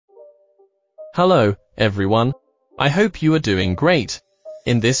Hello, everyone. I hope you are doing great.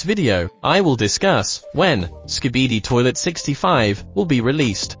 In this video, I will discuss when Skibidi Toilet 65 will be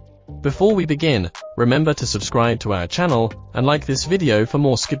released. Before we begin, remember to subscribe to our channel and like this video for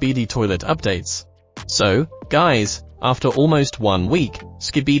more Skibidi Toilet updates. So, guys, after almost 1 week,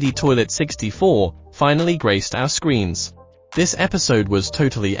 Skibidi Toilet 64 finally graced our screens. This episode was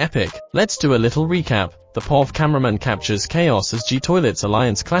totally epic. Let's do a little recap. The POV cameraman captures chaos as G-Toilet's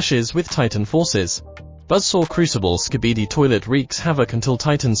alliance clashes with Titan forces. Buzzsaw Crucible Skibidi Toilet wreaks havoc until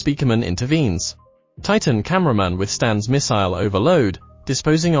Titan Speakerman intervenes. Titan cameraman withstands missile overload,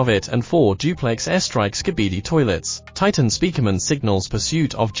 disposing of it, and 4 duplex airstrike Skibidi Toilets. Titan Speakerman signals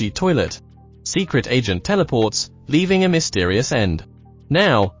pursuit of G-Toilet. Secret agent teleports, leaving a mysterious end.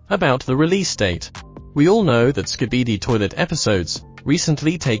 Now, about the release date. We all know that Skibidi Toilet episodes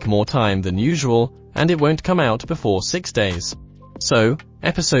recently take more time than usual, and it won't come out before 6 days. So,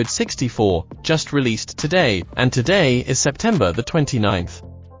 episode 64 just released today, and today is September the 29th.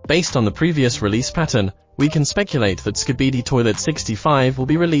 Based on the previous release pattern, we can speculate that Skibidi Toilet 65 will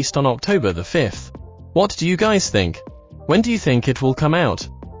be released on October the 5th. What do you guys think? When do you think it will come out?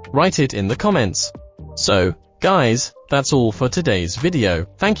 Write it in the comments. So, guys, that's all for today's video.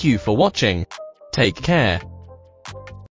 Thank you for watching. Take care.